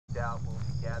out, we'll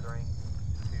be gathering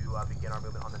to begin our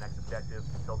movement on the next objective.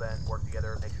 Until then, work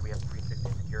together, make sure we have 360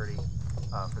 security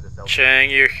for this LZ. Chang,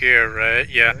 you're here, right?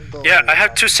 Yeah. Yeah, I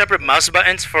have 2 separate mouse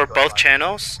buttons for both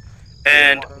channels,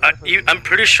 and I'm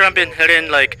pretty sure I've been hitting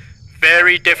like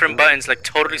very different buttons, like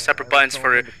totally separate buttons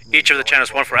for each of the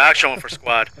channels. One for action, one for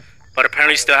squad. But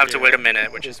apparently still have to wait a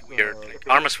minute, which is weird. Like,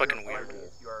 ArmA's fucking weird.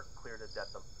 You are clear to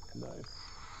jet them. Nice.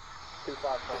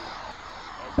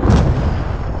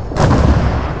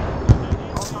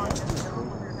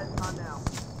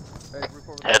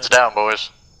 Heads down, boys.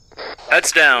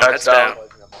 Heads down, heads down.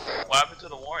 What happened to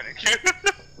the warning?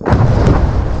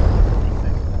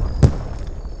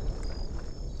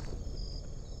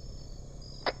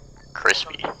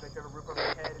 Crispy.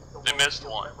 They missed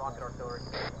one.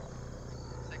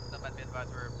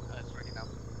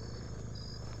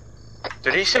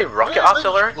 Did he say rocket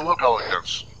artillery? Blue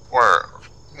pelicans. Or,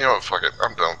 you know what, fuck it,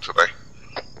 I'm done today.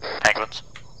 Penguins.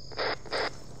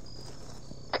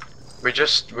 We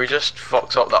just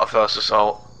fucked up that first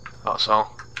assault. That's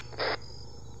all.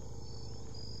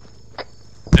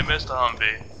 They missed a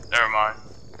Humvee. Never mind.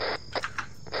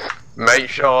 Make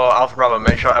sure, Alpha Bravo,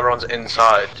 make sure everyone's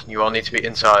inside. You all need to be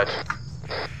inside.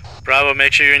 Bravo,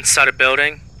 make sure you're inside a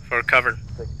building for cover.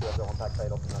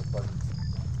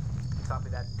 Copy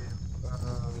that too.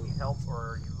 You need help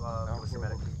or you give us your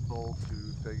medic?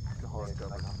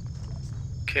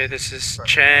 Okay, this is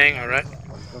Chang, alright.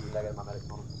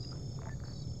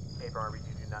 Abraham, you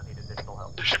do not need additional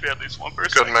help. There should be at least one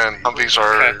person. Good man, Humvees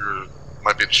are,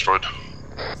 might be destroyed.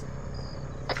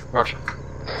 Roger.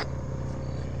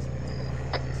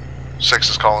 6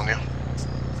 is calling you.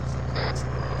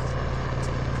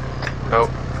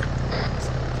 Nope.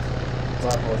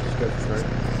 Just go through.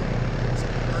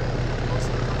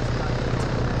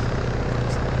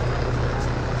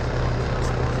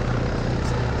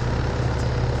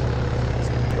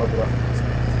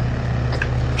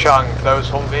 Chang, those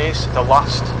Humvees, the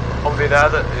last Humvee there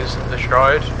that is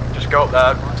destroyed, just go up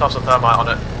there, toss a thermite on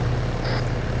it.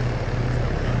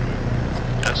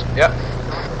 Yes. Yep.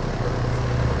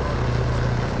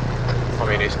 I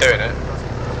mean, he's doing it.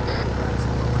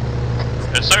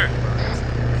 Yes, sir.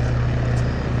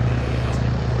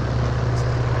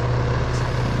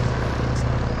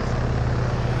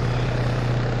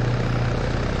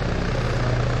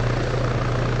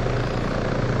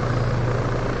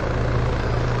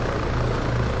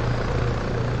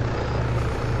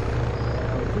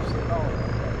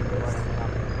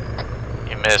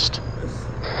 You missed.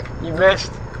 You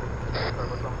missed.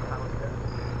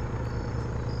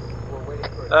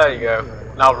 There you go.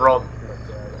 Now run.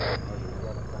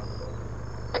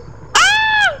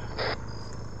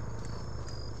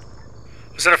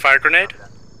 Was that a fire grenade?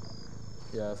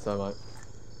 Yeah, thermite.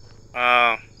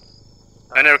 I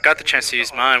never got the chance to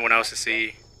use mine when I was a CE.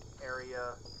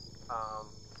 Area,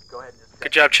 go ahead and just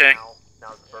Good job, Chang.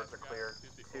 Now the birds are clear.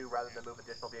 2, rather than move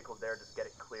additional vehicles there, just get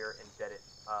it clear and jet it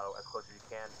as close as you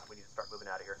can. We need to start moving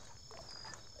out of here.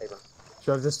 Abraham.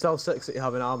 Should I just tell 6 that you're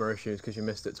having armor issues because you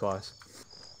missed it twice?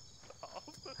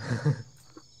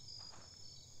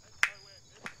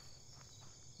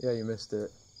 Yeah, you missed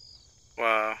it.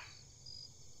 Wow.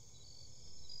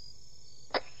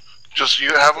 Just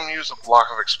you have them use a block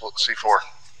of C4.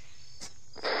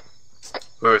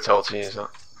 We were told to use that.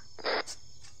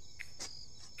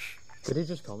 Did he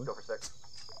just comment? Go for 6.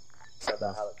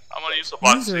 I'm gonna use the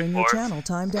box User in your C4. channel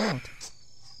timed out.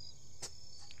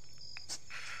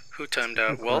 Who timed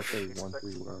out? Wolf? There's a Hilux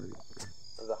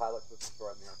that's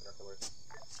destroyed in the artillery.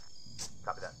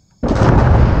 Copy that.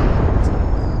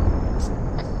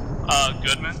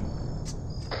 Goodman?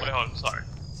 Wait, hold on, sorry.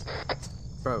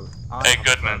 Bro, Hey,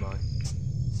 Goodman.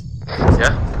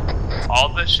 Yeah?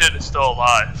 All this shit is still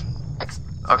alive.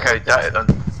 Okay, get it then.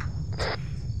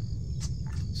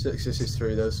 6, this is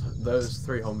 3. Those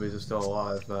 3 Humvees are still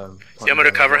alive. You want me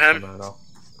to cover him?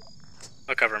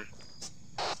 I'll cover him.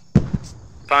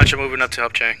 Pancho moving up to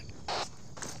help Chang.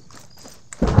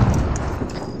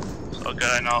 Okay,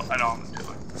 I know what I'm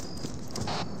doing.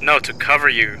 No, to cover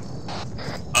you.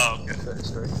 Oh, okay.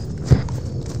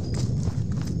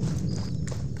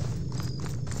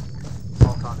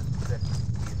 All contact 6,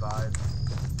 be advised.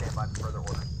 Stand by for further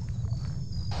orders.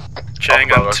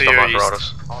 Chang up to your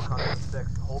east. All contact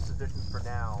 6, hold positions for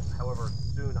now. However,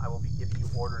 soon I will be giving you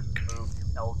orders to move to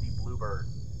LZ Bluebird.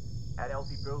 At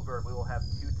LZ Bluebird, we will have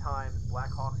 2 times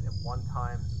Blackhawks and 1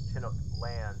 times Chinook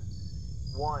land.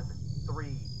 1,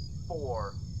 3,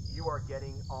 4. You are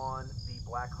getting on the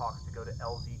Blackhawks to go to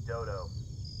LZ Dodo.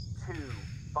 2,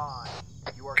 5.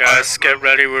 You are Guys, get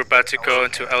ready. We're about to go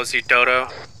into LZ Dodo.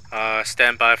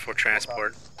 Stand by for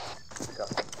transport.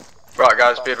 Right,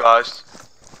 guys, be advised.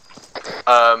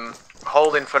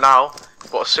 holding for now,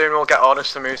 but soon we'll get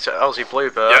orders to move to LZ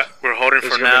Bluebird. Yeah, we're holding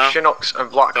There's for gonna now. be Chinooks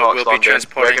and Blackhawks We'll be landing. We're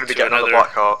transporting going to be to getting on the another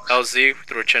Blackhawks. LZ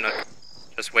through Chinook.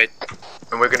 Just wait.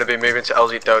 And we're going to be moving to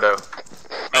LZ Dodo.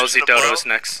 LZ Dodo's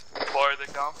next. Before they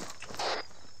come.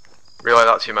 Relay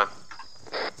that to you, man.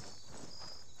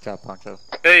 Job, Poncho.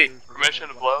 Hey! Permission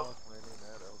to blow.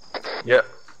 Yeah.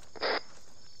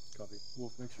 Copy.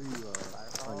 Wolf, make sure you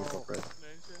find yourself red.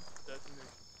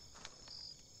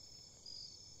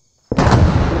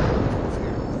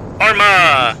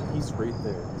 ArmA! He's right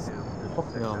there.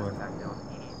 Fucking ArmA.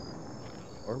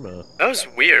 ArmA. That was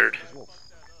weird.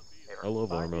 I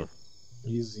love ArmA.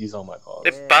 He's on my pod.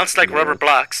 It bounced like rubber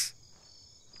blocks.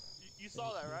 You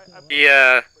saw that, right?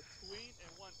 Yeah. Between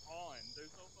and one on.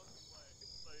 There's no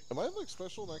fucking way. Am I like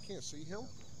special and I can't see him?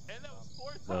 And that was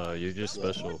 4 times. No, you're just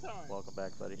special. Welcome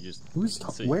back, buddy. You just Who's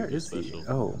didn't say where you were is he? special.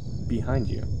 Oh, behind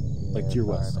you. Like to your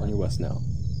west, on your west now.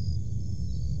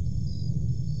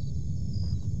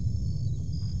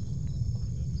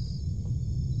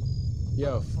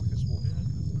 Yo, Fuck is Wolf?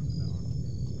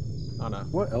 oh no.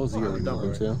 What LZ are we Don't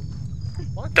moving to?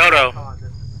 Dodo. Con,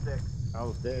 this is 6. I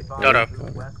was dead. Dodo.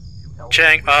 Move west to LZ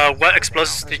Chang, Bluebird. what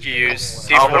explosives did you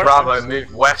use? Alpha C4? Bravo,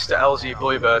 move west to LZ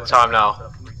Bluebird, time now.